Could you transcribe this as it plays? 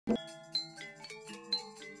The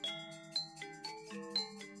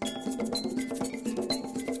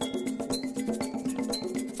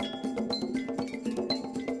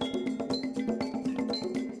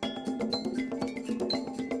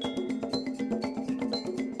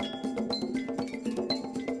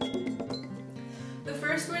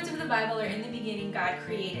first words of the Bible are, "In the beginning, God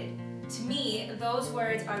created." To me, those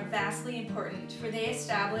words are vastly important, for they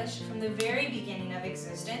establish from the very beginning of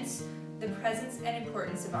existence the presence and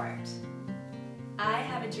importance of art. I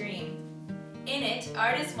have a dream. In it,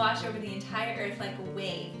 artists wash over the entire earth like a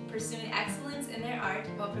wave, pursuing excellence in their art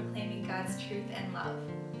while proclaiming God's truth and love.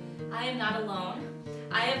 I am not alone.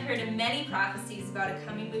 I have heard of many prophecies about a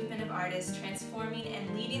coming movement of artists transforming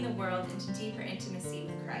and leading the world into deeper intimacy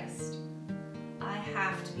with Christ. I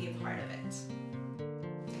have to be a part of it.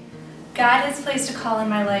 God has placed a call in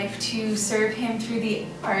my life to serve Him through the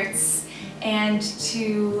arts and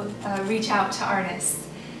to reach out to artists.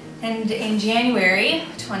 And in January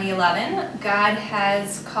 2011, God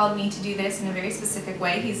has called me to do this in a very specific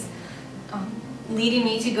way. He's leading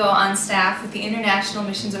me to go on staff with the international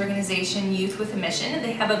missions organization Youth with a Mission.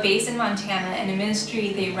 They have a base in Montana and a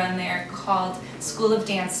ministry they run there called School of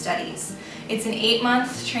Dance Studies. It's an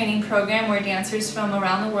 8-month training program where dancers from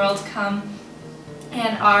around the world come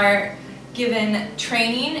and are given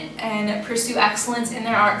training and pursue excellence in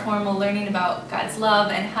their art form while learning about God's love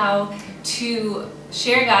and how to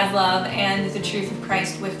share God's love and the truth of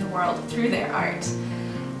Christ with the world through their art.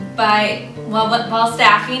 While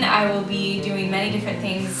staffing, I will be doing many different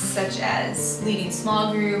things such as leading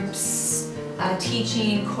small groups,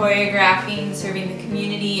 teaching, choreographing, serving the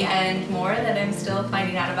community, and more that I'm still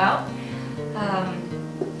finding out about.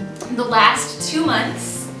 The last 2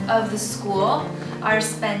 months of the school are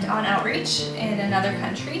spent on outreach in another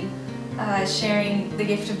country, sharing the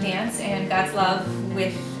gift of dance and God's love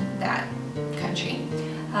with that country.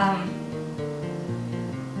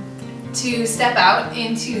 To step out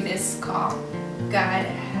into this call, God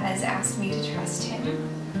has asked me to trust Him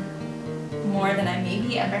more than I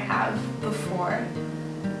maybe ever have before.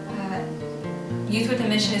 Youth with a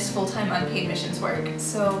Mission is full-time unpaid missions work,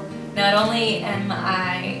 so not only am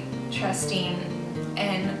I trusting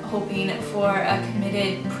and hoping for a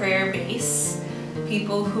committed prayer base,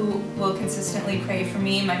 people who will consistently pray for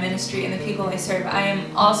me, my ministry, and the people I serve, I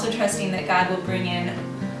am also trusting that God will bring in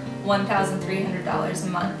 $1,300 a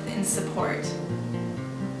month in support.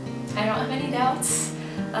 I don't have any doubts.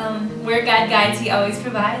 Where God guides, He always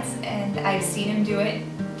provides, and I've seen Him do it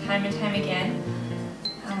time and time again.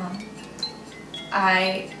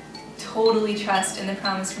 I totally trust in the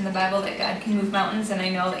promise from the Bible that God can move mountains, and I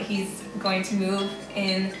know that He's going to move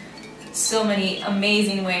in so many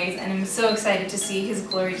amazing ways, and I'm so excited to see His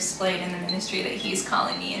glory displayed in the ministry that He's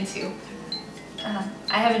calling me into.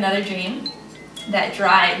 I have another dream that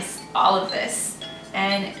drives all of this,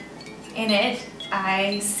 and in it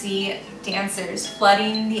I see dancers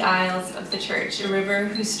flooding the aisles of the church, a river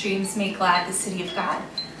whose streams make glad the city of God.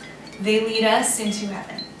 They lead us into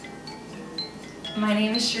heaven. My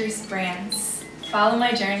name is Sherisa Brands. Follow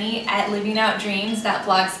my journey at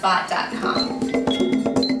livingoutdreams.blogspot.com.